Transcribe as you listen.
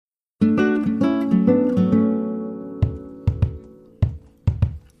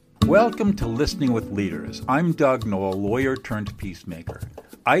Welcome to Listening with Leaders. I'm Doug Knoll, lawyer turned peacemaker.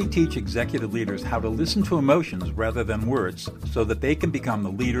 I teach executive leaders how to listen to emotions rather than words so that they can become the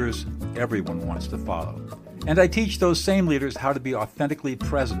leaders everyone wants to follow. And I teach those same leaders how to be authentically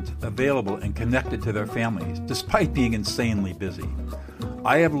present, available, and connected to their families, despite being insanely busy.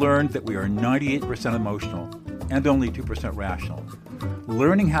 I have learned that we are 98% emotional and only 2% rational.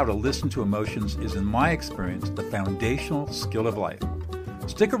 Learning how to listen to emotions is, in my experience, the foundational skill of life.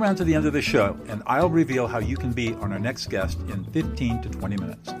 Stick around to the end of the show, and I'll reveal how you can be on our next guest in 15 to 20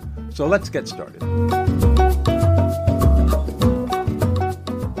 minutes. So let's get started.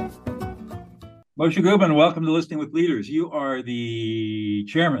 Moishe Gubin, welcome to Listening with Leaders. You are the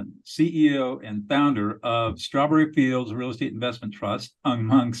chairman, CEO, and founder of Strawberry Fields Real Estate Investment Trust,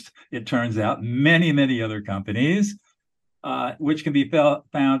 amongst, it turns out, many, many other companies, which can be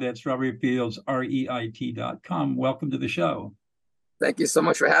found at strawberryfieldsreit.com. Welcome to the show. Thank you so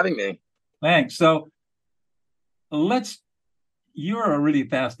much for having me. Thanks. So you're a really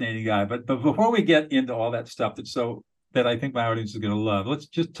fascinating guy, but before we get into all that stuff that I think my audience is going to love, let's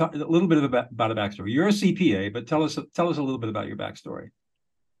just talk a little bit about a backstory. You're a CPA, but tell us a little bit about your backstory.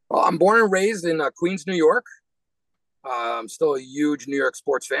 Well, I'm born and raised in Queens, New York. I'm still a huge New York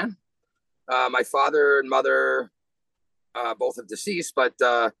sports fan. My father and mother both have deceased, but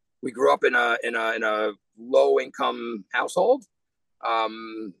we grew up in a low income household.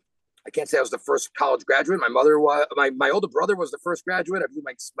 I can't say I was the first college graduate. My mother was. My older brother was the first graduate. I believe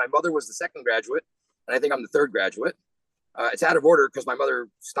my mother was the second graduate, and I think I'm the third graduate. It's out of order because my mother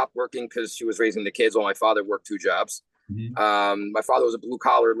stopped working because she was raising the kids while my father worked two jobs. Mm-hmm. My father was a blue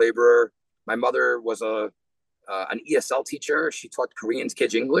collar laborer. My mother was an ESL teacher. She taught Korean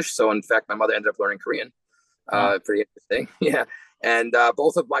kids English. So in fact, my mother ended up learning Korean. Pretty interesting. Yeah. And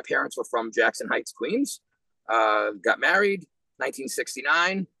both of my parents were from Jackson Heights, Queens. Got married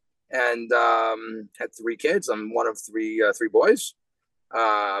 1969 and had three kids. I'm one of three boys.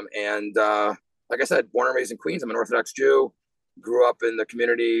 Like I said, born and raised in Queens. I'm an Orthodox Jew, grew up in the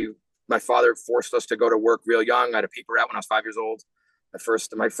community. My father forced us to go to work real young. I had a paper route when I was 5 years old.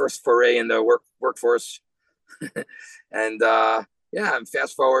 My first foray in the workforce. And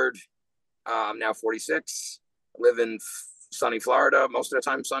fast forward, I'm now 46. I live in sunny Florida, most of the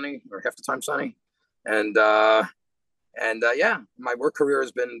time sunny, or half the time sunny. My work career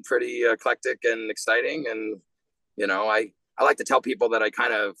has been pretty eclectic and exciting. And, I like to tell people that I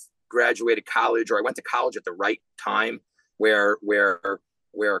kind of graduated college, or I went to college at the right time where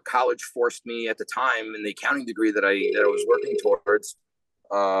college forced me at the time in the accounting degree that I was working towards,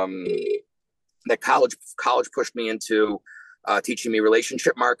 that college pushed me into teaching me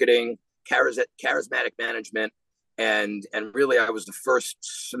relationship marketing, charismatic management. And really I was the first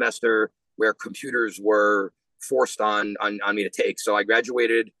semester where computers were forced on me to take. So I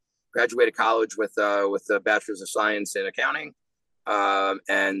graduated college with a bachelor's of science in accounting. I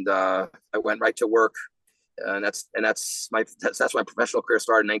went right to work, and that's my professional career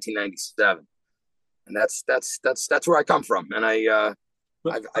started in 1997, and that's where I come from. And I've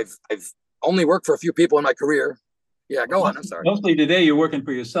only worked for a few people in my career. Yeah, go on. I'm sorry. Mostly today you're working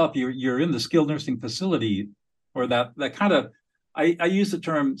for yourself. You're in the skilled nursing facility, or that kind of. I use the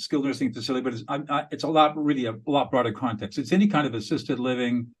term skilled nursing facility, but it's a lot broader context. It's any kind of assisted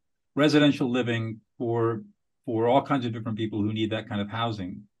living, residential living for all kinds of different people who need that kind of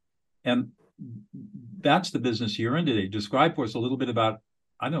housing. And that's the business you're in today. Describe for us a little bit about,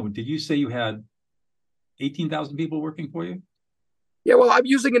 I don't know, did you say you had 18,000 people working for you? Yeah, well, I'm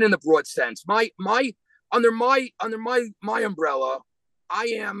using it in the broad sense. Under my umbrella, I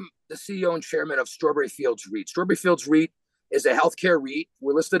am the CEO and chairman of Strawberry Fields REIT. Strawberry Fields REIT is a healthcare REIT.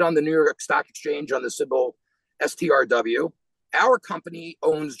 We're listed on the New York Stock Exchange on the symbol STRW. Our company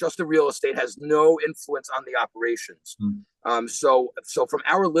owns just the real estate, has no influence on the operations. So from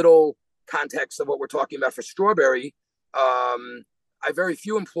our little context of what we're talking about for Strawberry, I have very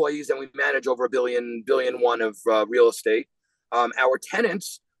few employees, and we manage over $1 billion of real estate. Our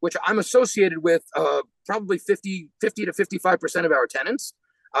tenants, which I'm associated with, probably 50 to 55% of our tenants,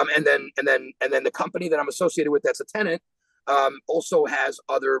 and then the company that I'm associated with that's a tenant also has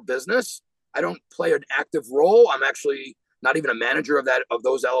other business. I don't play an active role. I'm actually not even a manager of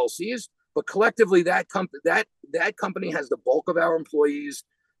those LLCs, but collectively that company has the bulk of our employees.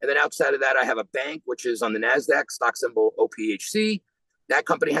 And then outside of that, I have a bank, which is on the NASDAQ, stock symbol OPHC. That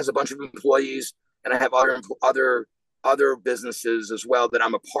company has a bunch of employees, and I have other businesses as well that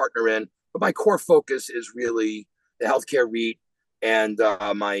I'm a partner in. But my core focus is really the healthcare REIT and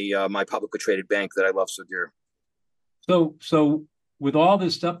my publicly traded bank that I love so dear. So with all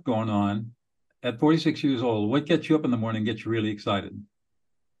this stuff going on, at 46 years old, what gets you up in the morning and gets you really excited?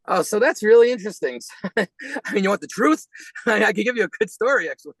 Oh, so that's really interesting. I mean, you want the truth? I could give you a good story,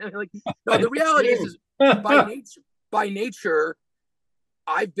 actually. Like, no, the reality is by nature, by nature,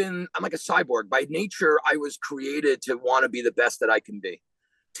 I'm like a cyborg. By nature, I was created to want to be the best that I can be.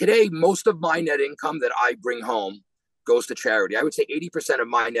 Today, most of my net income that I bring home goes to charity. I would say 80% of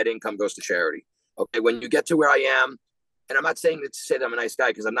my net income goes to charity. Okay. When you get to where I am, and I'm not saying that to say that I'm a nice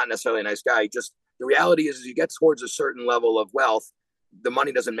guy because I'm not necessarily a nice guy. Just the reality is, as you get towards a certain level of wealth, the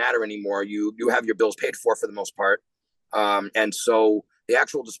money doesn't matter anymore. You have your bills paid for the most part. And so the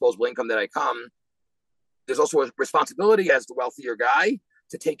actual disposable income that I come, there's also a responsibility as the wealthier guy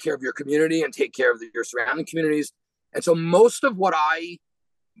to take care of your community and take care of your surrounding communities. And so most of what's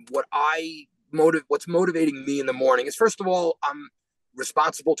motivating me in the morning is, first of all, I'm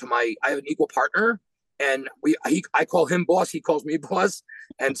responsible to I have an equal partner, and I call him boss, he calls me boss.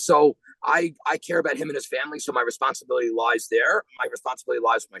 And so I care about him and his family. So my responsibility lies there. My responsibility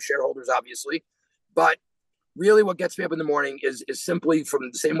lies with my shareholders, obviously. But really what gets me up in the morning is simply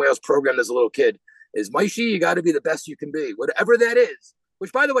from the same way I was programmed as a little kid is, Moishe, you got to be the best you can be, whatever that is,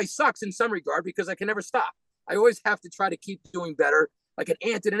 which by the way sucks in some regard because I can never stop. I always have to try to keep doing better, like an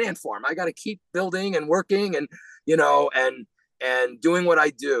ant in an ant farm. I got to keep building and working and, and doing what I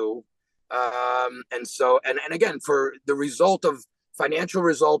do. And again, for the result of financial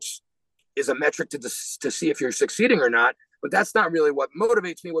results is a metric to see if you're succeeding or not. But that's not really what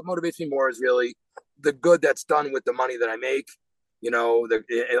motivates me. What motivates me more is really the good that's done with the money that I make.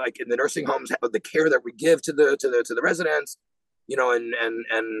 Like in the nursing homes, the care that we give to the residents, and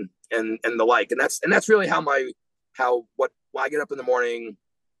the like. And that's really when I get up in the morning,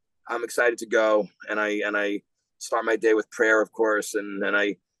 I'm excited to go, and I start my day with prayer, of course, and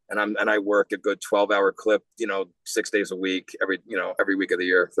I work a good 12-hour clip, 6 days a week, every week of the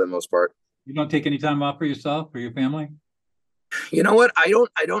year for the most part. You don't take any time off for yourself, for your family? You know what? I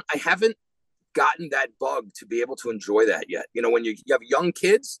haven't gotten that bug to be able to enjoy that yet. When you have young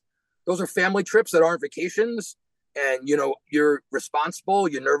kids, those are family trips that aren't vacations. And, you're responsible.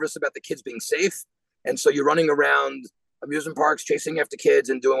 You're nervous about the kids being safe. And so you're running around amusement parks, chasing after kids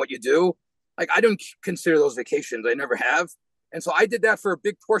and doing what you do. Like, I don't consider those vacations. I never have. And so I did that for a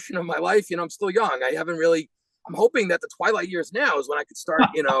big portion of my life. I'm still young. I'm hoping that the twilight years now is when I could start,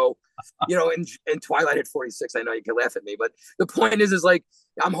 in Twilight at 46. I know you can laugh at me, but the point is like,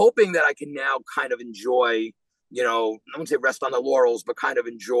 I'm hoping that I can now kind of enjoy, I wouldn't say rest on the laurels, but kind of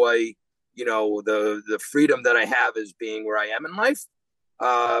enjoy, the freedom that I have as being where I am in life.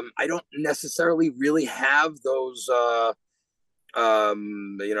 I don't necessarily really have those, a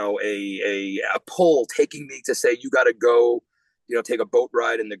pull taking me to say, you got to go, take a boat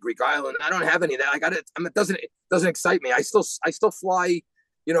ride in the Greek island. I don't have any of that. It doesn't excite me. I still fly,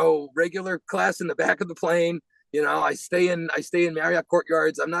 regular class in the back of the plane. I stay in Marriott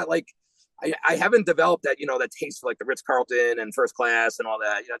courtyards. I'm not like, I haven't developed that, that taste for like the Ritz-Carlton and first class and all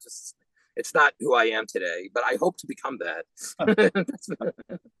that. It's not who I am today, but I hope to become that.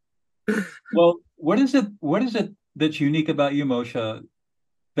 Well, what is it that's unique about you, Moishe,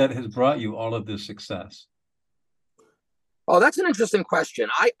 that has brought you all of this success? Oh, that's an interesting question.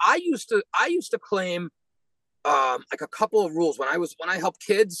 I used to claim like a couple of rules when I helped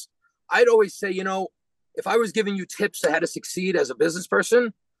kids. I'd always say, if I was giving you tips on how to succeed as a business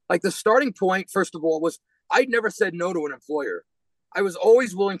person, like the starting point, first of all, was I'd never said no to an employer. I was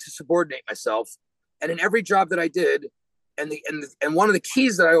always willing to subordinate myself, and in every job that I did, and one of the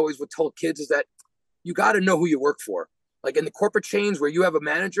keys that I always would tell kids is that you got to know who you work for. Like in the corporate chains where you have a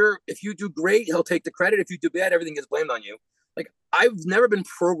manager, if you do great, he'll take the credit. If you do bad, everything gets blamed on you. Like, I've never been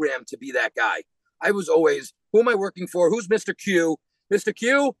programmed to be that guy. I was always, who am I working for? Who's Mr. Q? Mr.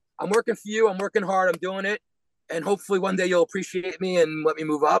 Q, I'm working for you. I'm working hard. I'm doing it. And hopefully one day you'll appreciate me and let me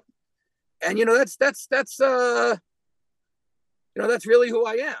move up. And, that's really who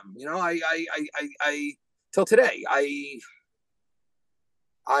I am. I till today, we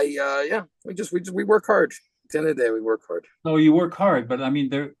work hard. At the end of the day, we work hard. So you work hard, but I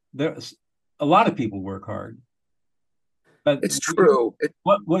mean, there's a lot of people work hard. But it's true.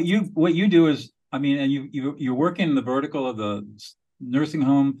 What you do is, I mean, and you're working in the vertical of the nursing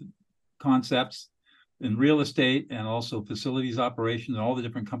home concepts in real estate and also facilities operations and all the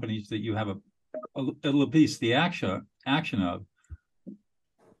different companies that you have a little piece the action of.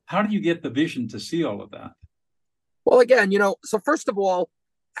 How do you get the vision to see all of that? Well, again, so first of all,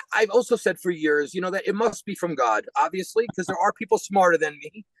 I've also said for years, that it must be from God, obviously, because there are people smarter than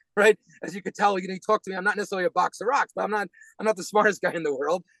me, right? As you could tell, you talk to me, I'm not necessarily a box of rocks, but I'm not the smartest guy in the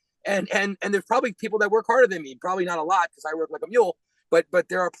world. And there's probably people that work harder than me, probably not a lot because I work like a mule, but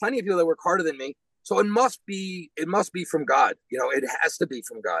there are plenty of people that work harder than me. So it must be from God. It has to be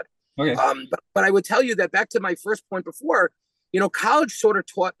from God. Okay. But I would tell you that back to my first point before, college sort of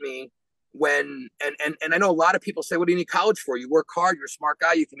taught me and I know a lot of people say, what do you need college for? You work hard, you're a smart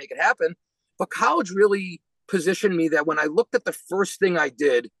guy, you can make it happen. But college really positioned me that when I looked at the first thing I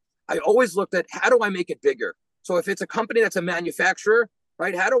did, I always looked at how do I make it bigger? So if it's a company that's a manufacturer,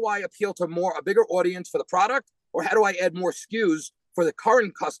 right, how do I appeal to a bigger audience for the product? Or how do I add more SKUs for the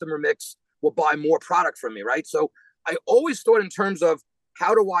current customer mix will buy more product from me, right? So I always thought in terms of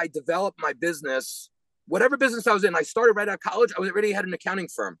how do I develop my business, whatever business I was in. I started right out of college. I already had an accounting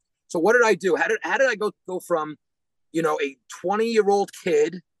firm. So what did I do? How did I go from, a 20-year-old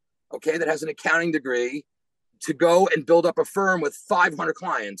kid, okay, that has an accounting degree to go and build up a firm with 500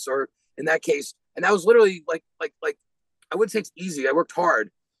 clients, or in that case, and that was literally like I wouldn't say it's easy. I worked hard,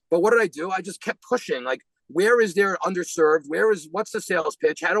 but what did I do? I just kept pushing. Like, where is there underserved? What's the sales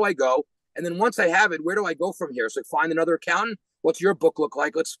pitch? How do I go? And then once I have it, where do I go from here? So find another accountant. What's your book look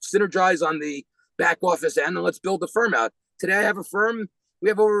like? Let's synergize on the back office end, and let's build the firm out. Today I have a firm. We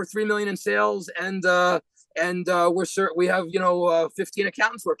have over 3 million in sales, and we have 15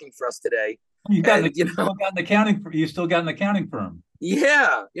 accountants working for us today. You still got an accounting firm.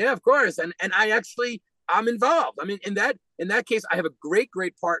 Yeah, of course. And I'm involved. I mean, in that case, I have a great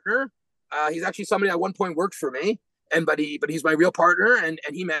partner. He's actually somebody at one point worked for me, but he's my real partner, and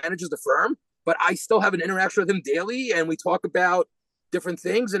he manages the firm. But I still have an interaction with him daily, and we talk about different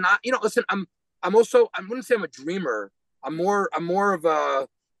things. And listen, I'm also, I wouldn't say I'm a dreamer. I'm more of a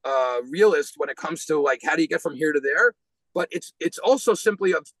realist when it comes to like, how do you get from here to there? But it's also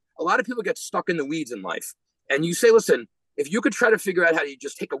simply a lot of people get stuck in the weeds in life. And you say, listen, if you could try to figure out how you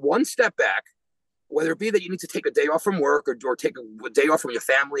just take a one step back, whether it be that you need to take a day off from work or take a day off from your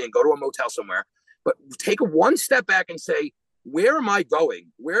family and go to a motel somewhere, but take a one step back and say, where am I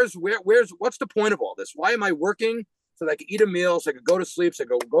going? What's the point of all this? Why am I working so that I could eat a meal, so I could go to sleep, so I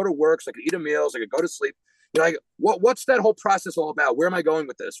could go to work, so I could eat a meal, so I could go to sleep? What's that whole process all about? Where am I going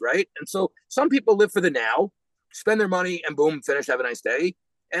with this, right? And so some people live for the now, spend their money, and boom, finish, have a nice day.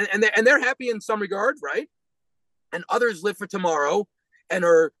 And they're happy in some regard, right? And others live for tomorrow and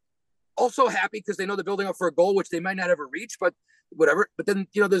are also happy because they know they're building up for a goal, which they might not ever reach, but whatever. But then,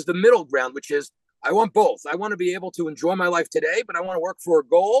 there's the middle ground, which is I want both. I want to be able to enjoy my life today, but I want to work for a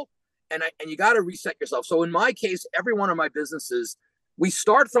goal. And you got to reset yourself. So in my case, every one of my businesses, we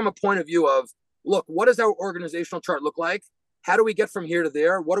start from a point of view of, look, what does our organizational chart look like? How do we get from here to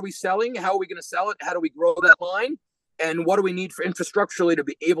there? What are we selling? How are we going to sell it? How do we grow that line? And what do we need for infrastructurally to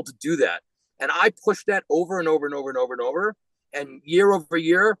be able to do that? And I push that over and over and over and over and over. And year over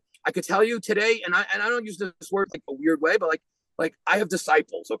year, I could tell you today, and I don't use this word like a weird way, but like I have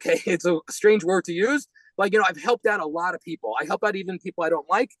disciples, okay? It's a strange word to use. Like, I've helped out a lot of people. I help out even people I don't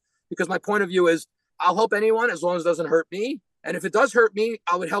like, because my point of view is I'll help anyone as long as it doesn't hurt me. And if it does hurt me,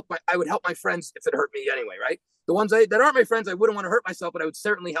 I would help my friends if it hurt me anyway, right? The ones that aren't my friends, I wouldn't want to hurt myself, but I would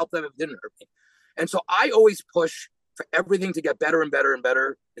certainly help them if it didn't hurt me. And so I always push for everything to get better and better and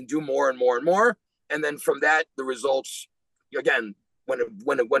better and do more and more and more. And then from that, the results, again,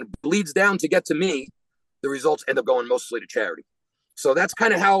 when it bleeds down to get to me, the results end up going mostly to charity. So that's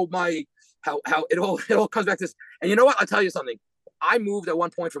kind of how it all comes back to this. And you know what? I'll tell you something. I moved at one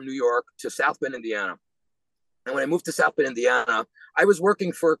point from New York to South Bend, Indiana. And when I moved to South Bend, Indiana, I was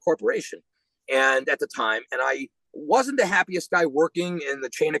working for a corporation. And at the time, and I wasn't the happiest guy working in the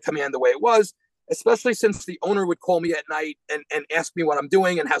chain of command the way it was, especially since the owner would call me at night and ask me what I'm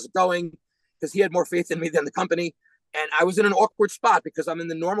doing and how's it going, because he had more faith in me than the company. And I was in an awkward spot because I'm in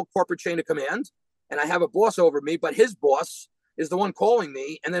the normal corporate chain of command and I have a boss over me, but his boss is the one calling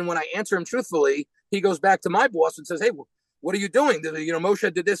me. And then when I answer him truthfully, he goes back to my boss and says, hey, what are you doing?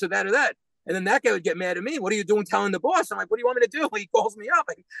 Moshe did this or that or that. And then that guy would get mad at me. What are you doing telling the boss? I'm like, what do you want me to do? He calls me up.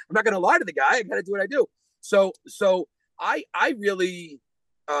 I'm not going to lie to the guy. I got to do what I do. So I really,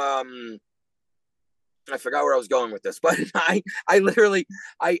 I forgot where I was going with this, but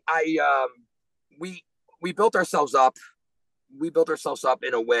we built ourselves up. We built ourselves up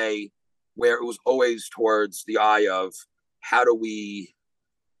in a way where it was always towards the eye of how do we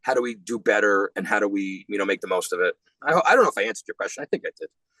do better and how do we, make the most of it. I don't know if I answered your question. I think I did.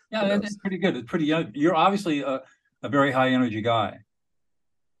 Yeah, it's pretty good. It's pretty young. You're obviously a very high energy guy.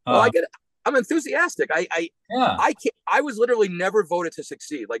 Well, I get it. I'm enthusiastic. I was literally never voted to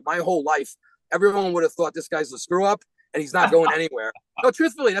succeed. Like my whole life, everyone would have thought this guy's a screw up and he's not going anywhere. No,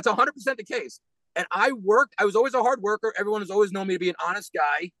 truthfully, that's 100% the case. And I was always a hard worker. Everyone has always known me to be an honest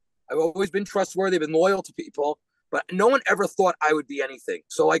guy. I've always been trustworthy, been loyal to people, but no one ever thought I would be anything.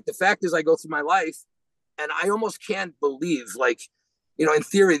 So like the fact is I go through my life and I almost can't believe in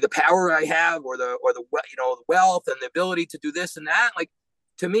theory, the power I have, or the wealth and the ability to do this and that, like,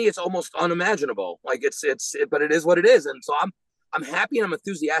 to me, it's almost unimaginable. Like, but it is what it is. And so I'm happy and I'm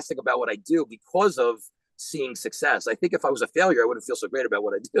enthusiastic about what I do because of seeing success. I think if I was a failure, I wouldn't feel so great about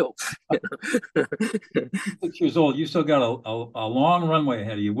what I do. 6 years old, you still got a long runway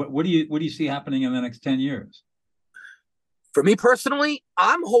ahead of you. What do you see happening in the next 10 years? For me personally,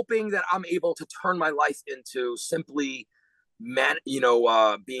 I'm hoping that I'm able to turn my life into simply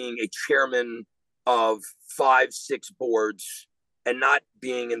being a chairman of 5-6 boards and not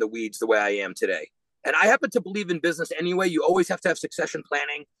being in the weeds the way I am today. And I happen to believe in business anyway. You always have to have succession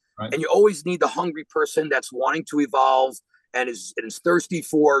planning, right? And you always need the hungry person that's wanting to evolve and is thirsty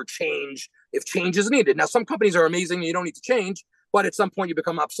for change if change is needed. Now, some companies are amazing and you don't need to change, but at some point you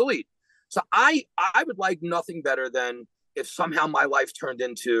become obsolete. So I would like nothing better than if somehow my life turned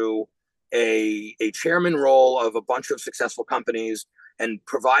into a chairman role of a bunch of successful companies and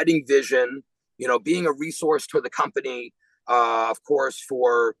providing vision, being a resource to the company, of course,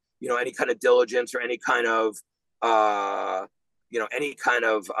 for, any kind of diligence or any kind of,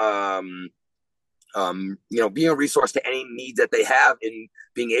 being a resource to any need that they have in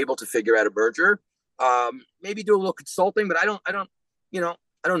being able to figure out a merger. Maybe do a little consulting, but I don't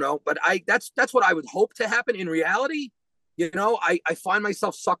know. But that's what I would hope to happen. In reality, I find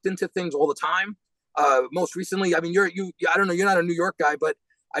myself sucked into things all the time. Most recently, I mean, I don't know, you're not a New York guy, but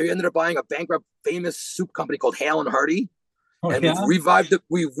I ended up buying a bankrupt famous soup company called Hale and Hardy. And yeah? we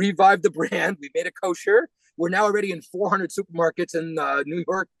revived the brand. We made it kosher. We're now already in 400 supermarkets in New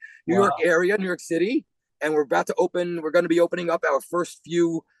York area, New York City. And we're going to be opening up our first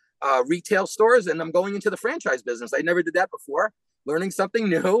few retail stores. And I'm going into the franchise business. I never did that before, learning something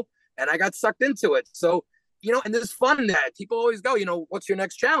new. And I got sucked into it. So, and there's fun in that. People always go, what's your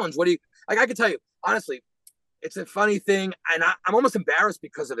next challenge? What do you, like, I can tell you, honestly, it's a funny thing. And I'm almost embarrassed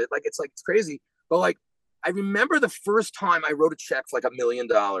because of it. Like, it's crazy. But like, I remember the first time I wrote a check for like $1 million.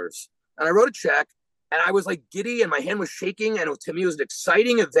 And I wrote a check and I was like giddy and my hand was shaking. And to me, it was an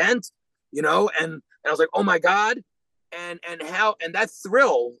exciting event, and I was like, oh my God. And that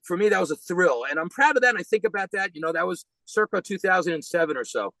thrill, for me, that was a thrill. And I'm proud of that. And I think about that, that was circa 2007 or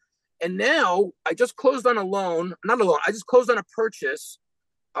so. And now I just closed on I just closed on a purchase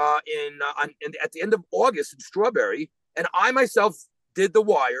at the end of August in Strawberry. And I myself did the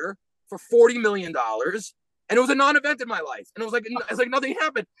wire for $40 million. And it was a non-event in my life. And it's like nothing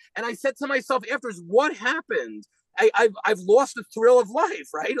happened. And I said to myself afterwards, what happened? I've lost the thrill of life,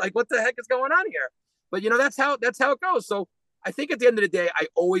 right? Like, what the heck is going on here? But that's how it goes. So I think at the end of the day, I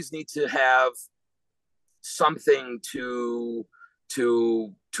always need to have something to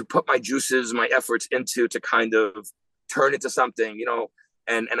put my juices, my efforts into, to kind of turn into something,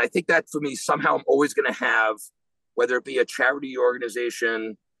 and I think that for me, somehow I'm always going to have, whether it be a charity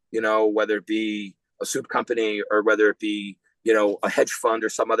organization, whether it be a soup company, or whether it be, a hedge fund or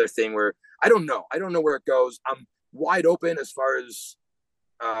some other thing where I don't know where it goes. I'm wide open as far as,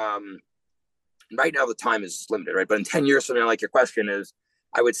 right now the time is limited, right? But in 10 years from now, like your question is,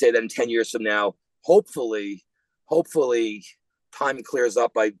 I would say that in 10 years from now, hopefully time clears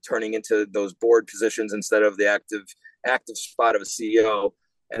up by turning into those board positions instead of the active spot of a CEO.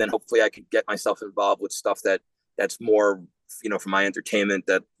 And then hopefully I could get myself involved with stuff that's more, for my entertainment,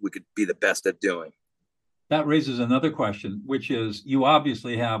 that we could be the best at doing. That raises another question, which is, you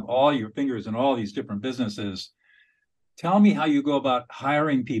obviously have all your fingers in all these different businesses. Tell me how you go about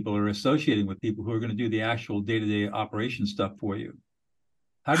hiring people or associating with people who are going to do the actual day-to-day operation stuff for you.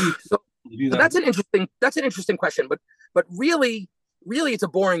 How do you do that? That's an interesting question, but really it's a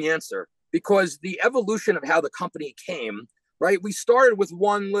boring answer, because the evolution of how the company came, right? We started with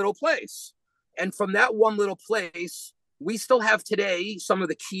one little place, and from that one little place, we still have today some of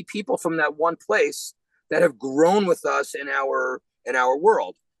the key people from that one place that have grown with us in our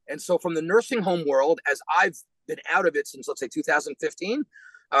world. And so from the nursing home world, as I've been out of it since, let's say, 2015,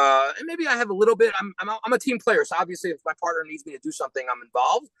 and maybe I have a little bit, I'm a team player. So obviously if my partner needs me to do something, I'm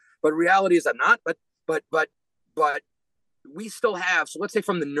involved, but reality is I'm not, but we still have, so let's say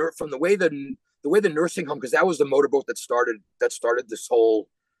from the way the nursing home, because that was the motorboat that started this whole,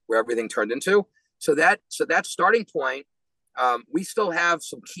 where everything turned into. So that starting point, we still have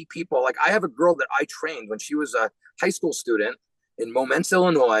some key people. Like, I have a girl that I trained when she was a high school student in Momence,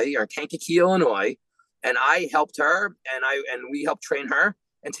 Illinois, or Kankakee, Illinois. And I helped her, and we helped train her.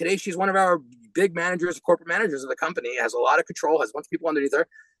 And today she's one of our big managers, corporate managers of the company, has a lot of control, has a bunch of people underneath her.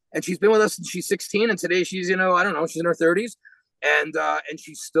 And she's been with us since she's 16. And today she's, I don't know, she's in her 30s. And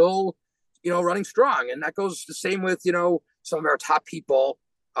she's still, running strong. And that goes the same with, some of our top people.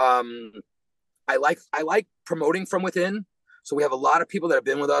 I like promoting from within. So we have a lot of people that have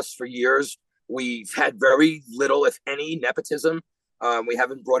been with us for years. We've had very little, if any, nepotism. We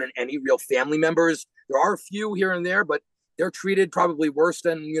haven't brought in any real family members. There are a few here and there, but they're treated probably worse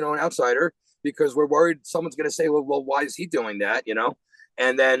than, an outsider, because we're worried someone's going to say, well, why is he doing that?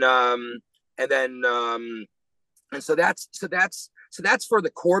 And then, and so that's for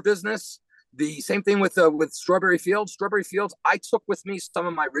the core business. The same thing with Strawberry Fields. Strawberry Fields, I took with me some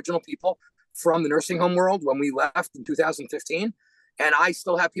of my original people from the nursing home world when we left in 2015. And I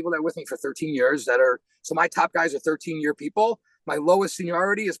still have people that are with me for 13 years so my top guys are 13-year people. My lowest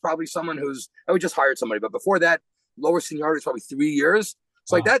seniority is probably someone I just hired somebody, but before that, lower seniority is probably 3 years.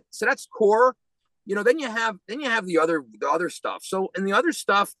 So like that, so that's core. Then you have the other stuff. So in the other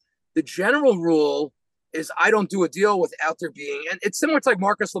stuff, the general rule is I don't do a deal without there being, and it's similar to like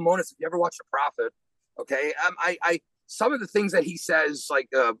Marcus Lemonis, if you ever watch The Prophet. Okay. I some of the things that he says, like,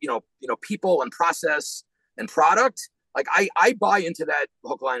 people and process and product, like I buy into that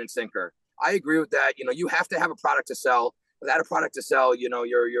hook, line, and sinker. I agree with that. You have to have a product to sell. Without a product to sell,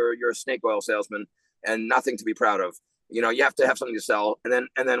 you're a snake oil salesman and nothing to be proud of. You have to have something to sell. And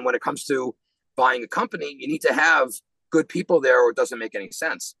then when it comes to buying a company, you need to have good people there, or it doesn't make any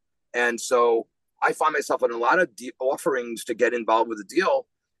sense. And so I find myself in a lot of offerings to get involved with the deal.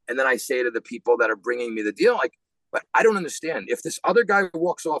 And then I say to the people that are bringing me the deal, like, but I don't understand. If this other guy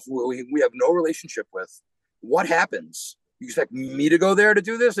walks off who we have no relationship with, what happens? You expect me to go there to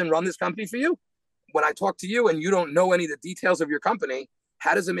do this and run this company for you? When I talk to you and you don't know any of the details of your company,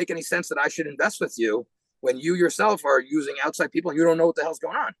 how does it make any sense that I should invest with you when you yourself are using outside people and you don't know what the hell's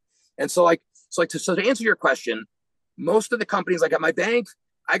going on? And so to answer your question, most of the companies, like at my bank,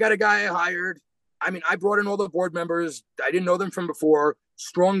 I got a guy I hired. I brought in all the board members. I didn't know them from before.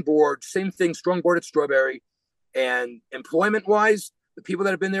 Strong board, same thing, strong board at Strawberry. And employment-wise, the people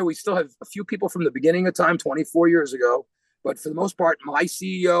that have been there, we still have a few people from the beginning of time, 24 years ago. But for the most part, my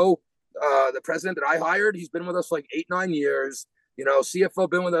CEO, the president that I hired, he's been with us like 8-9 years. CFO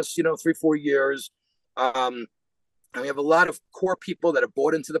been with us, 3-4 years. And we have a lot of core people that have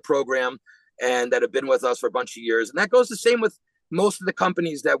bought into the program and that have been with us for a bunch of years. And that goes the same with most of the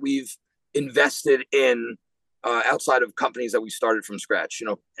companies that we've invested in outside of companies that we started from scratch.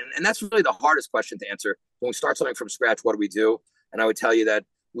 And that's really the hardest question to answer. When we start something from scratch, what do we do? And I would tell you that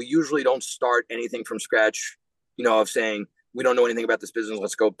we usually don't start anything from scratch, of saying, we don't know anything about this business,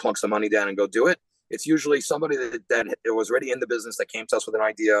 let's go plunk some money down and go do it. It's usually somebody that was already in the business that came to us with an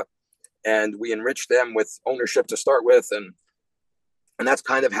idea, and we enrich them with ownership to start with. And that's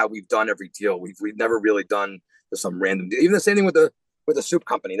kind of how we've done every deal. We've never really done some random deal. Even the same thing with the soup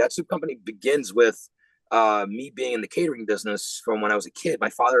company. That soup company begins with me being in the catering business from when I was a kid. My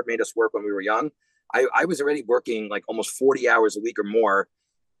father made us work when we were young. I was already working like almost 40 hours a week or more.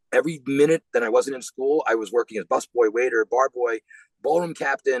 Every minute that I wasn't in school, I was working as busboy, waiter, bar boy, ballroom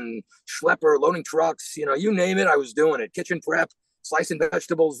captain, schlepper, loading trucks, you name it, I was doing it. Kitchen prep, slicing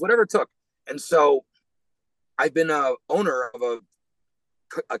vegetables, whatever it took. And so I've been a owner of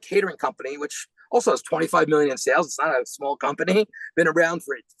a catering company, which also has 25 million in sales. It's not a small company. Been around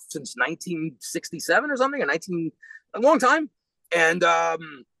since 1967 or something, a long time. And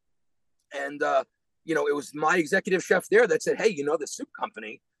it was my executive chef there that said, hey, the soup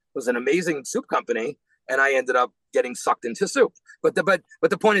company was an amazing soup company. And I ended up getting sucked into soup. But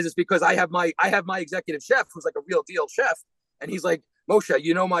the point is, it's because I have my executive chef who's like a real deal chef. And he's like,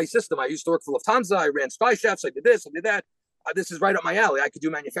 Moishe, my system. I used to work for Lufthansa. I ran Spy Chefs. I did this, I did that. This is right up my alley. I could do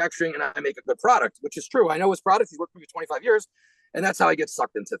manufacturing and I make a good product, which is true. I know his product. He's worked for me 25 years. And that's how I get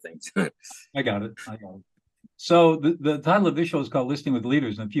sucked into things. I got it. So the title of this show is called Listening with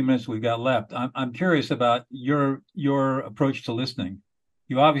Leaders. In a few minutes we've got left. I'm curious about your approach to listening.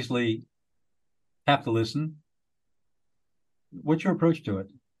 You obviously have to listen. What's your approach to it?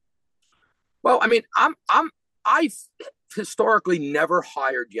 Well, I've historically never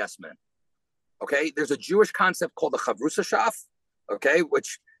hired yes men. Okay, there's a Jewish concept called the chavrusa shaf. Okay,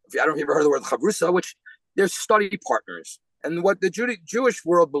 which I don't know if you've ever heard the word chavrusa, which there's study partners. And what the Jewish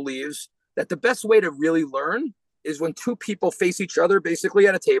world believes, that the best way to really learn is when two people face each other basically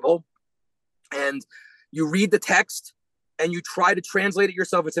at a table, and you read the text and you try to translate it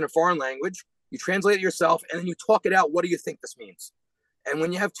yourself. It's in a foreign language. You translate it yourself and then you talk it out. What do you think this means? And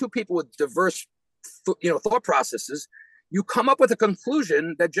when you have two people with diverse thought processes, you come up with a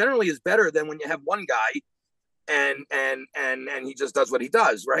conclusion that generally is better than when you have one guy and he just does what he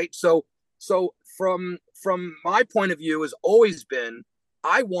does, right? So from my point of view has always been,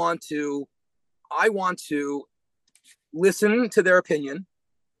 I want to listen to their opinion.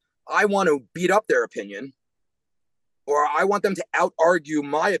 I want to beat up their opinion, or I want them to out-argue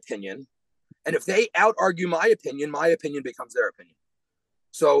my opinion. And if they out-argue my opinion becomes their opinion.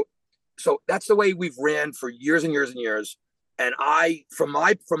 So that's the way we've ran for years and years and years. And from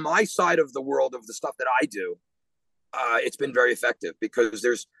my side of the world of the stuff that I do, it's been very effective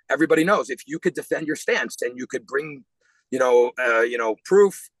because everybody knows if you could defend your stance and you could bring,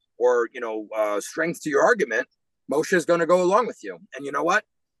 proof or, strength to your argument, Moishe is going to go along with you. And you know what?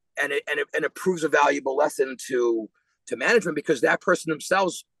 And it proves a valuable lesson to management because that person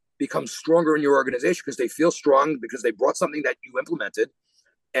themselves becomes stronger in your organization because they feel strong because they brought something that you implemented,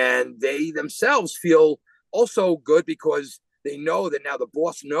 and they themselves feel also good because they know that now the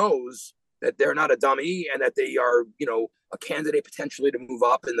boss knows that they're not a dummy and that they are, a candidate potentially to move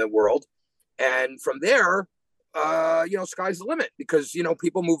up in the world. And from there, sky's the limit because,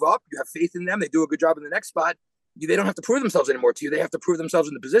 people move up, you have faith in them. They do a good job in the next spot. They don't have to prove themselves anymore to you. They have to prove themselves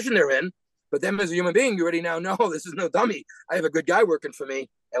in the position they're in. But them as a human being, you already now know this is no dummy. I have a good guy working for me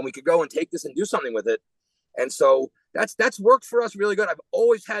and we could go and take this and do something with it. And so that's worked for us really good. I've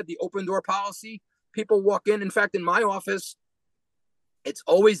always had the open door policy. People walk in. In fact, in my office, it's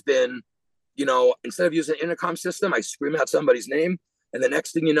always been, instead of using an intercom system, I scream out somebody's name. And the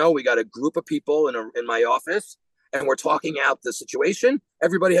next thing you know, we got a group of people in my office and we're talking out the situation.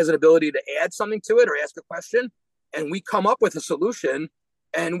 Everybody has an ability to add something to it or ask a question. And we come up with a solution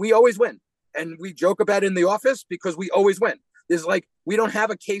and we always win. And we joke about it in the office because we always win. There's we don't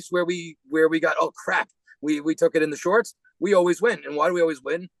have a case where we got, oh crap, we took it in the shorts. We always win. And why do we always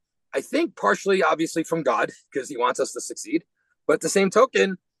win? I think partially, obviously, from God, because he wants us to succeed. But at the same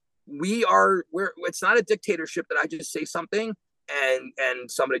token, it's not a dictatorship that I just say something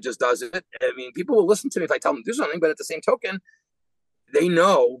and somebody just does it. I mean, people will listen to me if I tell them to do something, but at the same token, they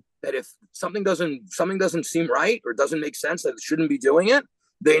know that if something doesn't seem right or doesn't make sense, that it shouldn't be doing it,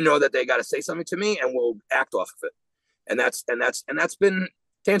 they know that they got to say something to me and we'll act off of it. And that's been,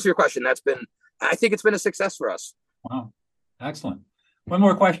 to answer your question, I think it's been a success for us. Wow. Excellent. One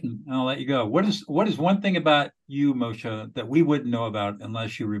more question and I'll let you go. What is one thing about you, Moishe, that we wouldn't know about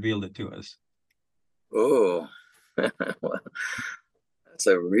unless you revealed it to us? Oh, that's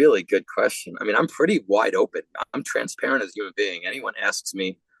a really good question. I mean, I'm pretty wide open. I'm transparent as a human being. Anyone asks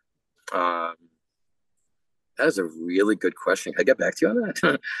me, that is a really good question. Can I get back to you on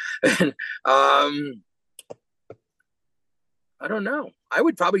that? And, I don't know. I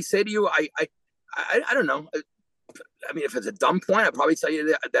would probably say to you, I don't know. I mean, if it's a dumb point, I'd probably tell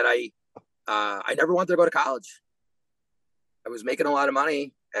you that I never wanted to go to college. I was making a lot of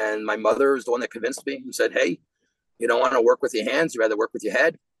money, and my mother was the one that convinced me and said, "Hey, you don't want to work with your hands; you rather work with your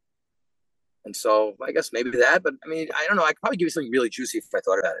head." And so, I guess maybe that. But I mean, I don't know. I could probably give you something really juicy if I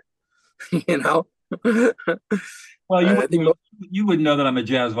thought about it. Well, you wouldn't know that I'm a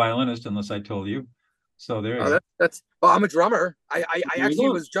jazz violinist unless I told you. So there you go. I'm a drummer. I actually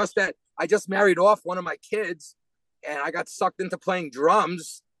was just that. I just married off one of my kids, and I got sucked into playing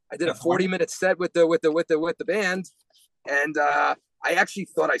drums. I did a 40-minute set with the band, and I actually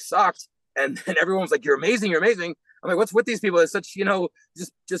thought I sucked. And then everyone was like, "You're amazing, you're amazing." I'm like, "What's with these people?" It's such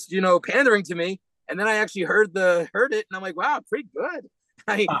just pandering to me. And then I actually heard it, and I'm like, "Wow, pretty good."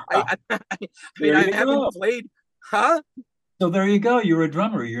 I haven't played, huh? So there you go. You're a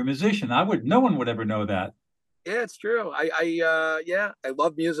drummer. You're a musician. No one would ever know that. Yeah, it's true. I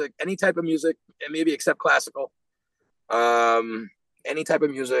love music, any type of music, and maybe except classical. Any type of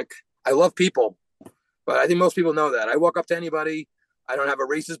music. I love people, but I think most people know that. I walk up to anybody. I don't have a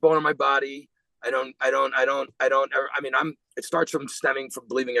racist bone in my body. It starts from stemming from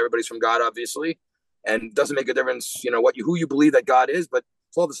believing everybody's from God, obviously, and it doesn't make a difference, who you believe that God is, but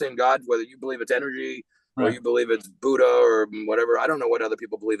it's all the same God, whether you believe it's energy, or you believe it's Buddha or whatever. I don't know what other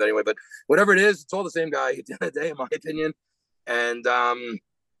people believe anyway, but whatever it is, it's all the same guy at the end of the day, in my opinion. And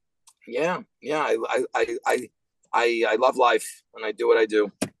I love life and I do what I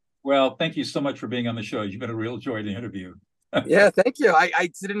do. Well, thank you so much for being on the show. You've been a real joy to interview. Yeah, thank you. I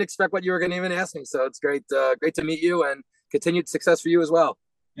didn't expect what you were going to even ask me, so it's great to meet you and continued success for you as well.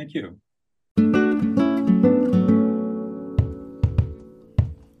 Thank you.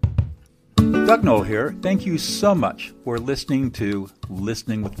 Doug Knoll here. Thank you so much for listening to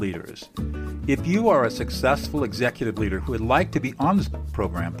Listening with Leaders. If you are a successful executive leader who would like to be on this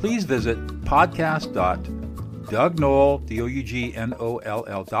program, please visit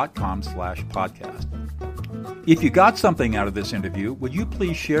podcast.dougnoll.com/podcast. If you got something out of this interview, would you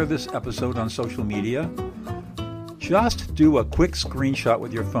please share this episode on social media? Just do a quick screenshot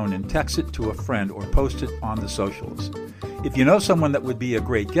with your phone and text it to a friend or post it on the socials. If you know someone that would be a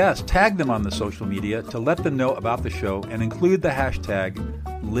great guest, tag them on the social media to let them know about the show and include the hashtag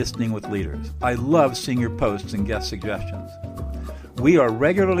Listening with Leaders. I love seeing your posts and guest suggestions. We are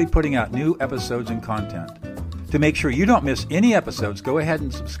regularly putting out new episodes and content. To make sure you don't miss any episodes, go ahead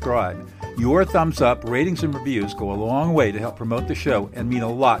and subscribe. Your thumbs up, ratings, and reviews go a long way to help promote the show and mean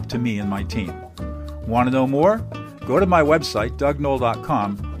a lot to me and my team. Want to know more? Go to my website,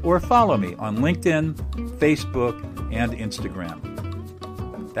 DougNoll.com, or follow me on LinkedIn, Facebook, and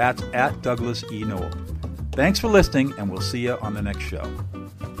Instagram. That's at Douglas E. Noll. Thanks for listening, and we'll see you on the next show.